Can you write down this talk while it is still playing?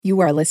You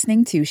are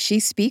listening to She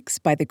Speaks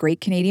by the Great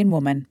Canadian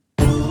Woman.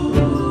 The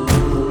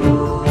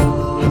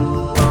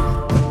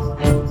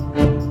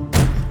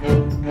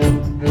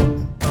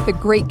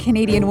Great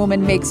Canadian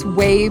Woman makes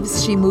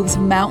waves, she moves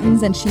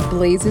mountains, and she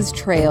blazes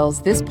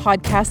trails. This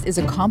podcast is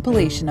a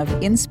compilation of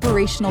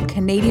inspirational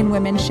Canadian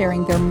women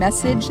sharing their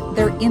message,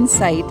 their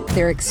insight,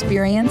 their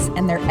experience,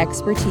 and their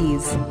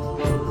expertise.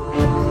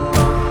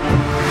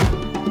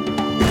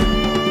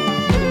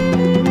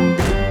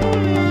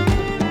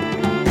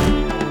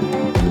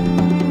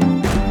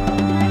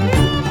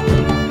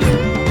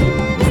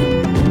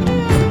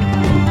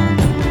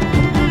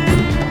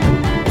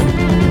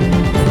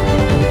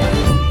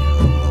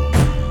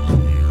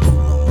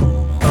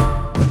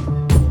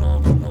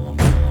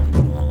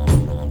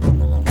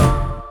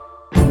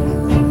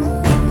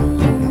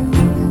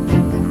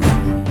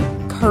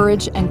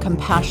 Courage and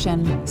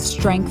compassion,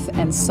 strength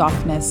and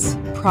softness,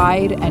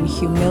 pride and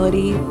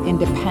humility,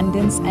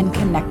 independence and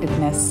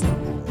connectedness.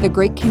 The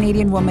Great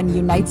Canadian Woman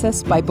unites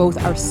us by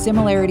both our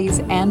similarities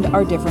and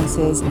our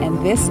differences,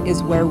 and this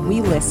is where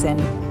we listen,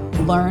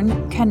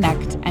 learn,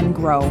 connect, and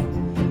grow.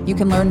 You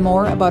can learn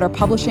more about our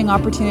publishing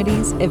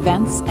opportunities,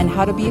 events, and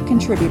how to be a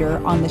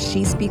contributor on the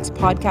She Speaks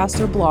podcast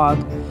or blog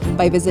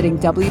by visiting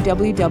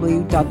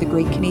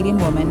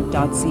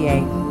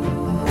www.thegreatcanadianwoman.ca.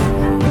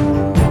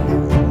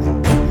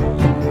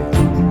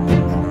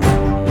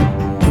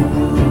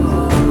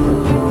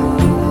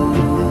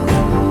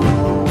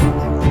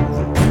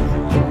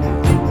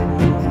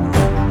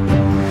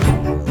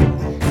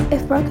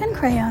 Broken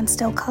crayons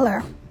still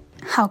color.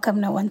 How come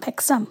no one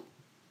picks them?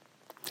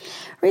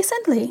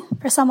 Recently,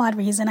 for some odd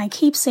reason, I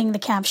keep seeing the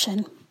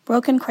caption,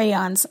 "Broken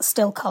crayons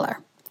still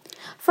color."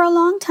 For a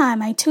long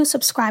time, I too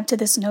subscribed to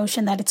this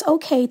notion that it's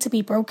okay to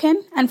be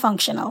broken and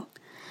functional.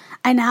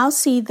 I now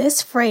see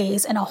this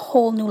phrase in a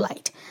whole new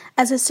light,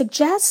 as it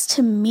suggests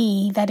to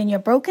me that in your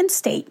broken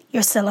state,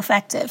 you're still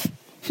effective.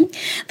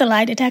 The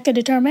lie detector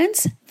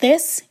determines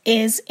this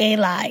is a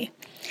lie.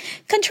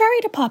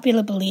 Contrary to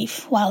popular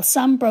belief, while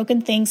some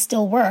broken things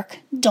still work,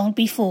 don't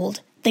be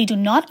fooled. They do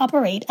not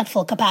operate at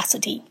full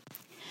capacity.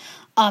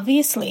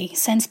 Obviously,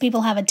 since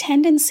people have a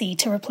tendency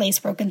to replace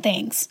broken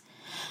things.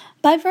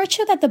 By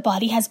virtue that the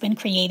body has been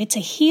created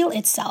to heal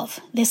itself,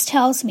 this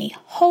tells me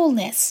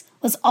wholeness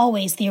was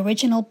always the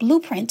original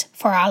blueprint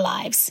for our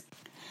lives.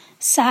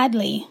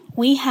 Sadly,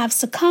 we have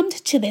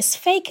succumbed to this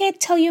fake it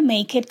till you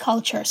make it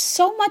culture,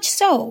 so much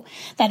so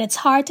that it's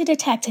hard to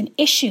detect an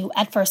issue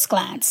at first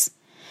glance.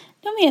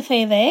 Do me a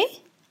favor, eh?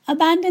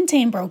 Abandon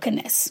tame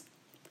brokenness.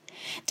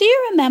 Do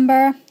you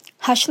remember,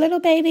 "Hush,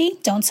 little baby,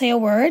 don't say a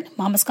word.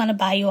 Mama's going to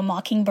buy you a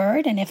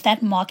mockingbird, and if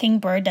that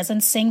mockingbird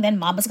doesn't sing, then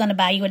Mama's going to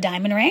buy you a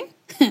diamond ring"?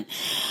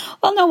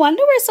 Well, no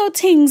wonder we're so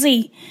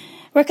tingsy.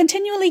 We're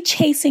continually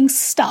chasing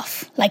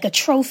stuff like a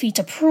trophy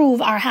to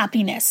prove our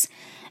happiness.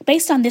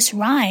 Based on this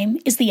rhyme,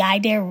 is the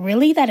idea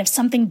really that if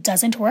something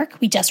doesn't work,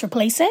 we just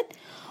replace it?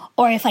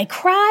 Or if I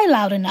cry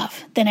loud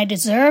enough, then I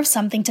deserve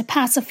something to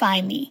pacify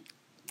me?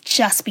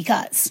 Just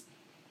because.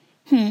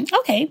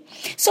 Okay,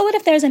 so what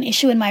if there's an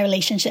issue in my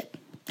relationship?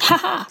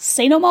 Haha,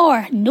 say no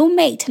more. New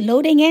mate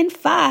loading in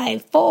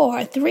 5,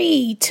 4,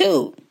 3,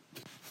 2.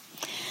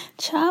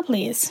 Child,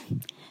 please.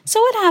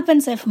 So what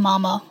happens if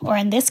mama, or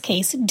in this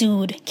case,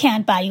 dude,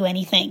 can't buy you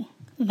anything?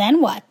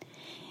 Then what?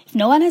 If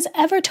no one has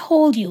ever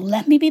told you,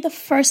 let me be the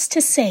first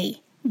to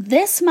say,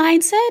 this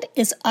mindset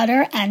is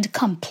utter and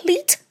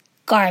complete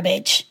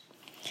garbage.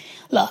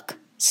 Look,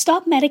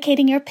 stop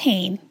medicating your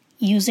pain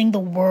using the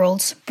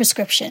world's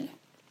prescription.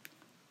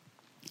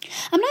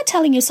 I'm not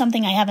telling you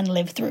something I haven't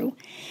lived through.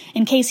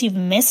 In case you've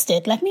missed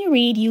it, let me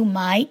read you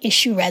my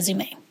issue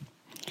resume.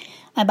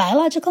 My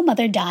biological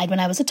mother died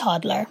when I was a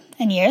toddler,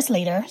 and years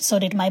later, so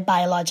did my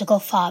biological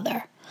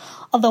father.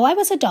 Although I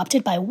was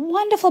adopted by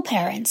wonderful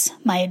parents,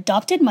 my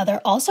adopted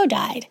mother also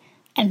died.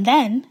 And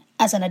then,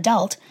 as an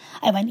adult,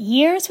 I went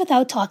years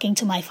without talking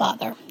to my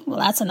father. Well,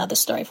 that's another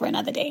story for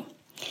another day.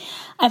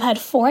 I've had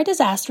 4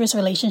 disastrous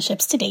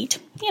relationships to date.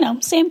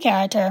 Same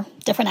character,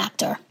 different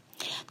actor.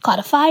 Caught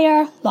a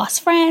fire,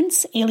 lost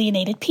friends,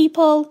 alienated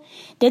people,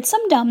 did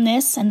some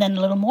dumbness, and then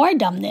a little more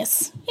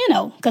dumbness.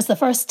 Because the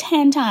first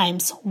 10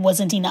 times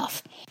wasn't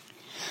enough.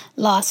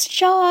 Lost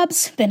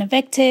jobs, been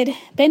evicted,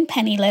 been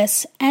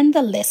penniless, and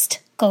the list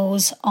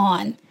goes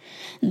on.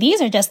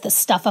 These are just the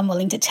stuff I'm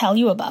willing to tell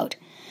you about.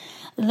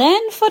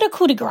 Then for the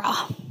coup de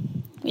grace,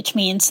 which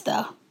means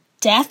the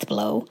death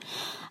blow,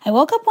 I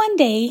woke up one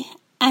day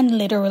and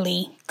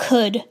literally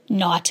could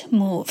not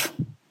move.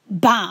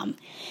 Bam!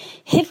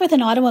 Hit with an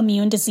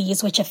autoimmune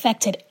disease which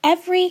affected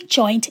every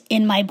joint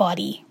in my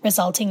body,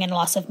 resulting in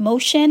loss of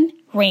motion,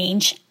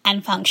 range,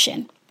 and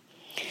function.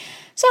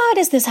 So how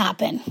does this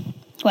happen?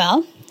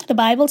 Well, the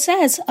Bible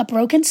says a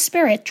broken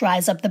spirit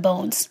dries up the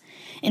bones.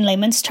 In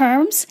layman's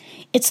terms,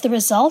 it's the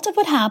result of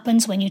what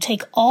happens when you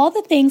take all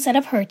the things that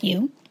have hurt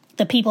you,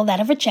 the people that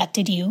have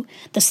rejected you,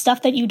 the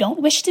stuff that you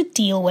don't wish to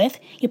deal with,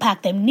 you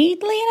pack them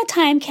neatly in a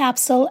time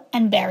capsule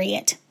and bury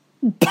it.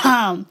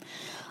 Bam!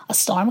 A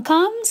storm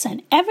comes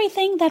and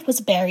everything that was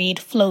buried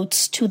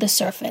floats to the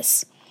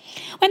surface.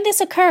 When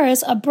this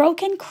occurs, a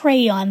broken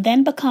crayon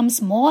then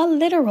becomes more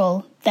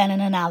literal than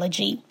an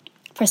analogy.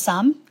 For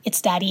some,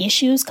 it's daddy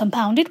issues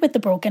compounded with the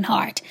broken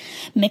heart,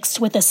 mixed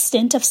with a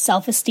stint of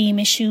self-esteem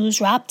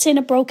issues, wrapped in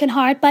a broken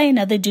heart by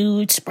another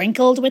dude,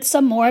 sprinkled with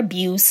some more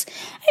abuse.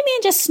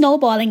 Just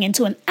snowballing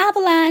into an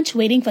avalanche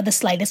waiting for the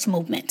slightest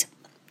movement.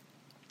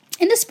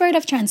 In the spirit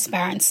of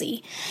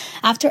transparency,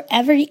 after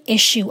every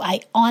issue,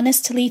 I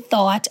honestly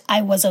thought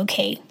I was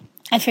okay.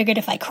 I figured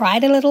if I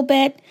cried a little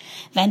bit,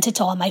 vented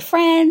to all my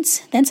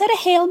friends, then said a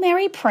Hail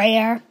Mary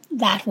prayer,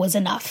 that was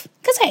enough.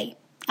 Because hey,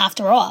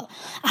 after all,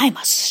 I'm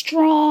a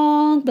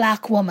strong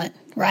Black woman,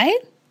 right?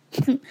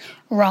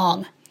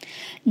 Wrong.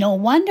 No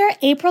wonder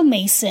April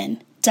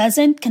Mason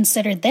doesn't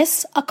consider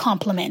this a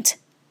compliment.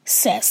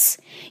 Sis,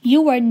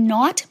 you were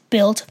not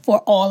built for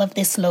all of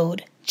this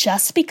load.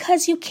 Just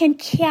because you can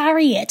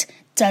carry it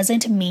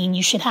doesn't mean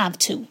you should have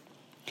to.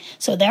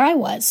 So there I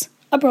was,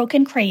 a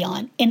broken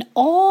crayon in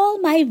all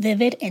my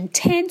vivid,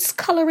 intense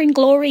coloring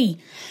glory,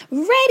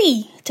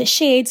 ready to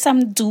shade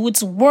some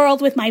dude's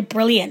world with my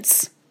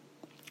brilliance.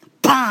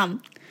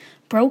 Bam!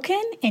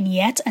 Broken in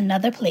yet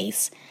another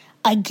place.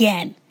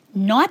 Again,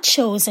 not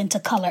chosen to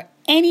color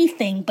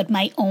anything but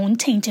my own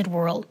tainted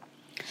world.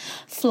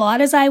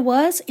 Flawed as I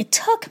was, it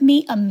took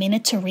me a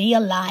minute to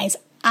realize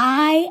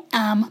I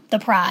am the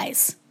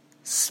prize.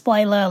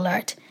 Spoiler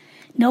alert.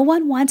 No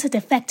one wants a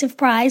defective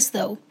prize,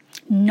 though.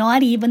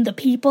 Not even the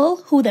people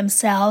who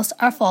themselves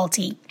are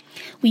faulty.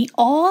 We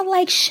all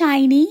like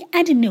shiny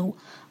and new.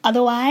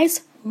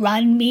 Otherwise,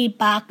 run me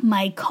back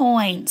my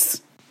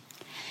coins.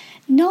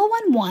 No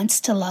one wants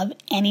to love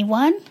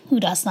anyone who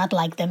does not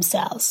like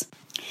themselves.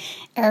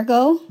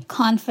 Ergo,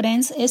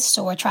 confidence is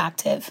so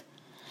attractive.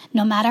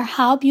 No matter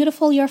how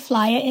beautiful your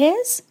flyer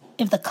is,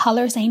 if the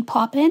colors ain't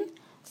poppin',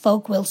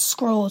 folk will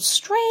scroll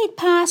straight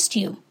past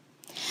you.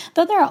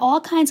 Though there are all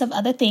kinds of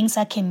other things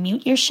that can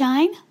mute your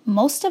shine,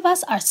 most of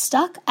us are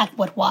stuck at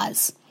what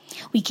was.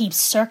 We keep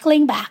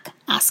circling back,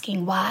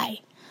 asking why.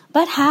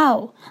 But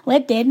how?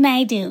 What didn't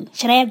I do?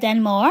 Should I have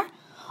done more?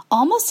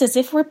 Almost as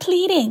if we're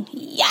pleading.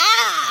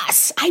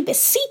 Yes, I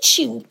beseech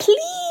you,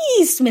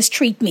 please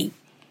mistreat me.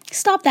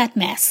 Stop that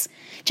mess.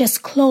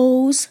 Just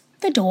close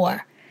the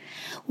door.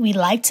 We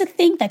like to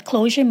think that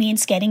closure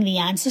means getting the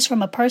answers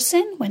from a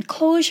person when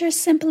closure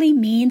simply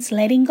means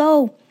letting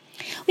go.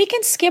 We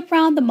can skip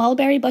around the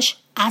mulberry bush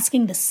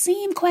asking the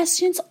same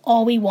questions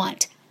all we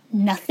want.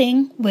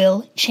 Nothing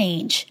will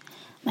change.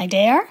 My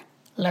dear,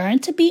 learn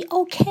to be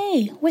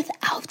okay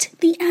without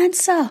the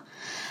answer.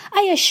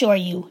 I assure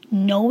you,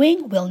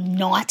 knowing will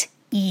not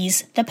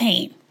ease the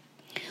pain.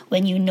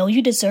 When you know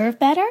you deserve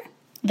better,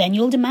 then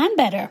you'll demand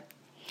better.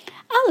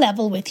 I'll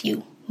level with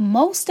you.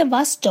 Most of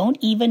us don't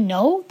even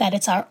know that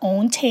it's our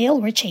own tail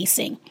we're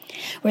chasing.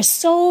 We're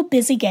so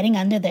busy getting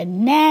under their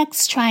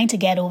necks, trying to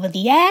get over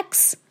the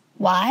ex.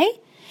 Why?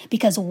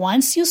 Because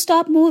once you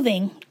stop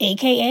moving,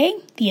 aka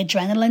the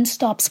adrenaline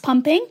stops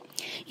pumping,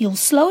 you'll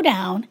slow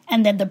down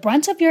and then the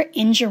brunt of your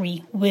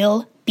injury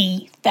will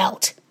be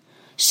felt.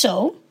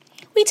 So,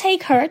 we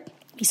take hurt,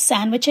 we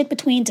sandwich it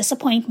between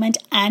disappointment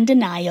and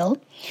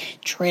denial,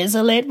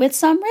 drizzle it with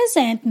some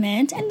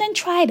resentment, and then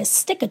try to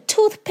stick a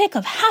toothpick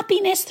of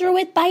happiness through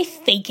it by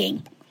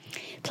faking.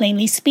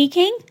 Plainly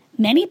speaking,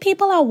 many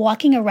people are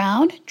walking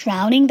around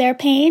drowning their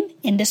pain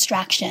in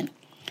distraction.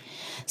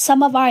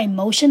 Some of our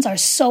emotions are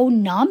so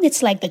numb,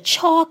 it's like the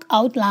chalk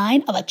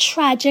outline of a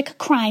tragic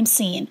crime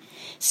scene.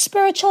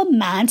 Spiritual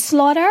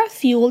manslaughter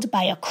fueled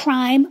by a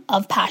crime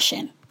of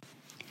passion.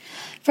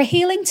 For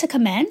healing to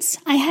commence,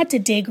 I had to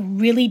dig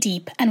really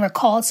deep and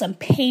recall some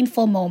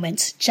painful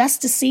moments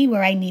just to see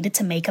where I needed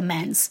to make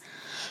amends.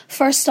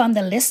 First on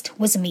the list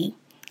was me.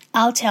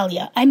 I'll tell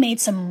you, I made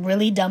some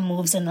really dumb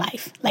moves in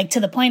life, like to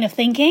the point of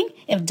thinking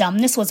if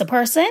dumbness was a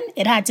person,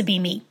 it had to be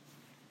me.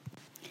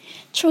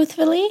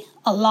 Truthfully,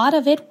 a lot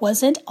of it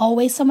wasn't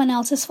always someone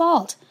else's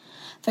fault.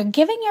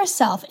 Forgiving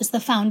yourself is the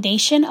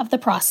foundation of the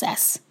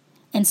process.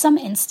 In some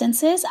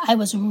instances, I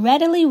was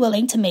readily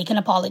willing to make an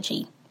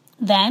apology.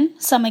 Then,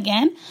 some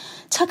again,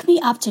 took me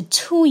up to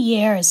 2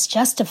 years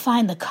just to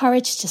find the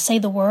courage to say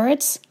the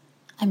words,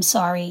 "I'm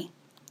sorry.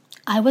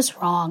 I was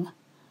wrong.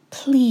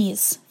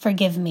 Please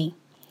forgive me."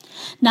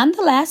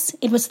 Nonetheless,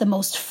 it was the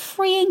most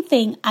freeing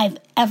thing I've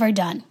ever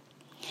done.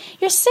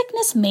 Your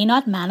sickness may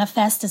not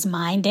manifest as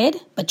mine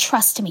did, but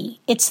trust me,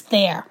 it's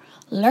there,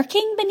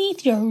 lurking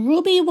beneath your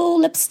ruby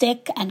woo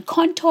lipstick and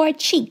contoured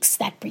cheeks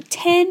that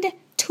pretend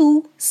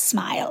to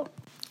smile.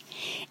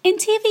 In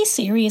TV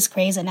series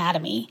Grey's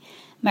Anatomy,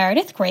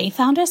 Meredith Grey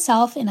found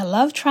herself in a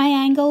love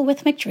triangle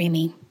with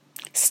McDreamy.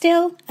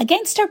 Still,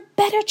 against her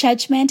better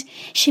judgment,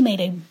 she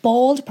made a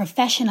bold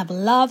profession of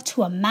love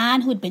to a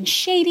man who'd been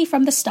shady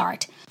from the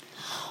start.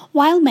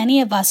 While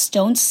many of us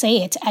don't say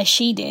it as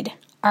she did,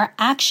 our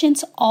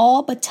actions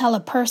all but tell a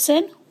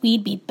person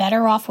we'd be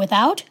better off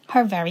without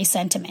her very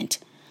sentiment.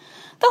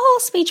 The whole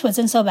speech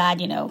wasn't so bad,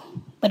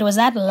 but it was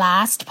that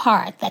last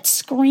part that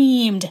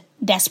screamed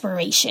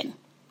desperation.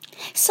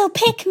 So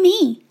pick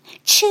me,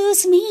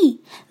 choose me,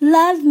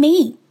 love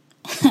me.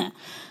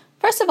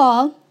 First of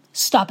all,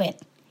 stop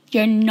it.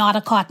 You're not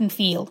a cotton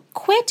field.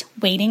 Quit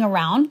waiting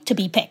around to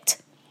be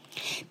picked.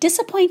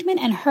 Disappointment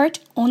and hurt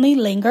only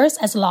lingers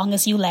as long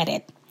as you let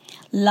it.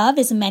 Love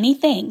is many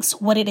things.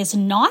 What it is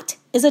not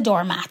is a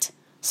doormat.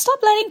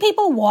 Stop letting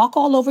people walk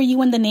all over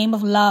you in the name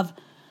of love.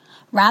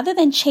 Rather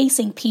than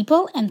chasing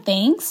people and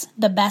things,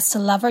 the best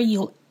lover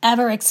you'll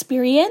ever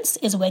experience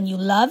is when you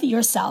love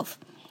yourself.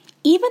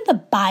 Even the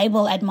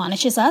Bible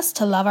admonishes us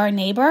to love our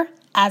neighbor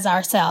as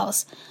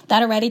ourselves.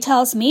 That already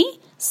tells me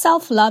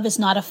self-love is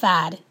not a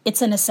fad,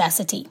 it's a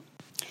necessity.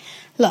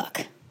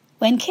 Look,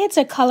 when kids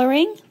are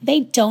coloring,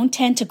 they don't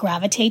tend to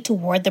gravitate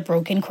toward the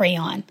broken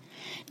crayon.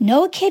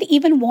 No kid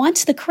even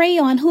wants the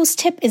crayon whose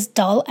tip is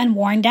dull and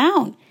worn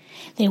down.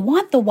 They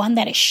want the one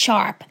that is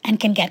sharp and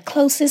can get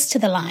closest to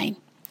the line.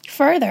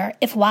 Further,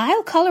 if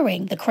while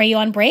coloring the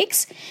crayon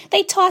breaks,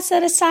 they toss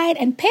it aside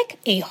and pick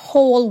a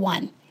whole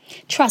one.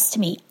 Trust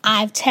me,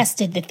 I've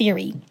tested the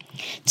theory.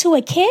 To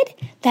a kid,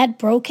 that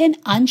broken,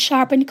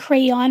 unsharpened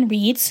crayon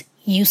reads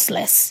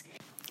useless.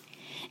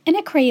 In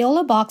a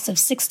Crayola box of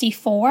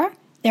 64,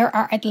 there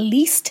are at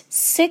least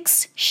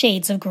 6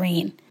 shades of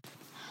green.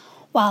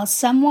 While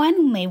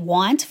someone may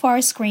want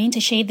forest green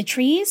to shade the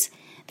trees,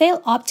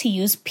 they'll opt to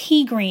use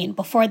pea green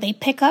before they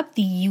pick up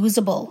the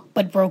usable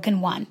but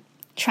broken one.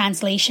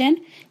 Translation,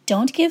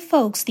 don't give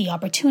folks the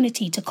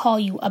opportunity to call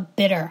you a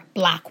bitter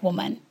black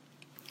woman.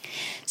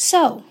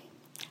 So,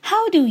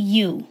 how do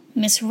you,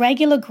 Miss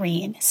Regular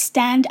Green,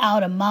 stand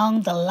out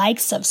among the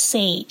likes of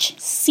sage,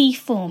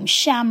 seafoam,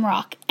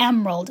 shamrock,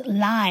 emerald,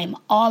 lime,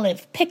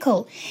 olive,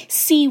 pickle,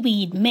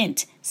 seaweed,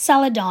 mint,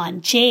 celadon,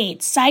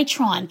 jade,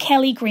 citron,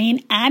 Kelly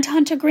green, and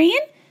hunter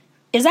green?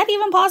 Is that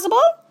even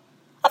possible?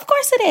 Of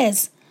course it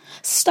is.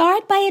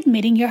 Start by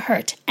admitting you're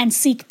hurt and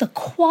seek the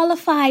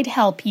qualified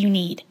help you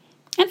need.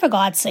 And for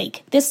God's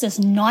sake, this does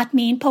not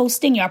mean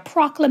posting your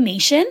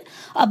proclamation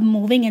of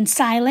moving in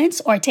silence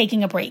or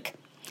taking a break.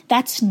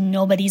 That's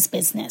nobody's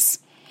business.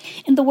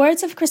 In the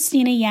words of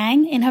Christina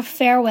Yang in her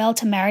farewell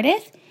to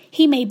Meredith,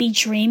 he may be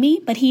dreamy,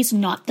 but he's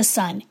not the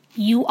sun.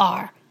 You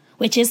are.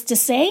 Which is to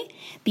say,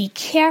 be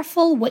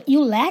careful what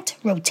you let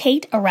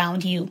rotate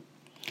around you.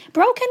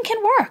 Broken can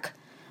work,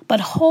 but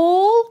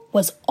whole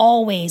was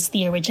always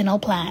the original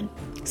plan.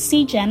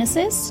 See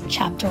Genesis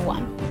chapter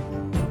 1.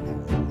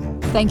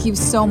 Thank you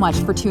so much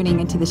for tuning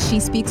into the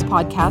She Speaks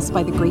podcast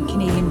by the Great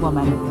Canadian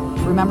Woman.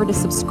 Remember to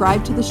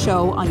subscribe to the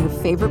show on your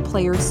favorite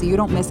player so you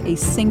don't miss a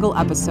single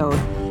episode.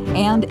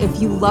 And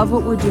if you love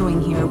what we're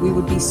doing here, we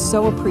would be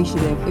so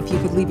appreciative if you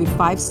could leave a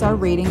 5-star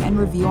rating and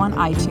review on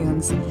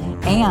iTunes.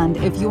 And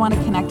if you want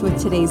to connect with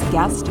today's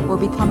guest or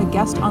become a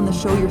guest on the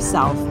show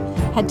yourself,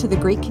 head to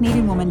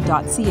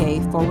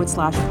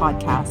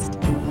thegreatcanadianwoman.ca/podcast.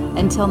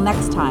 Until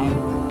next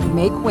time,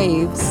 make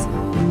waves,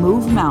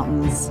 move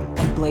mountains,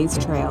 and blaze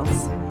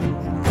trails.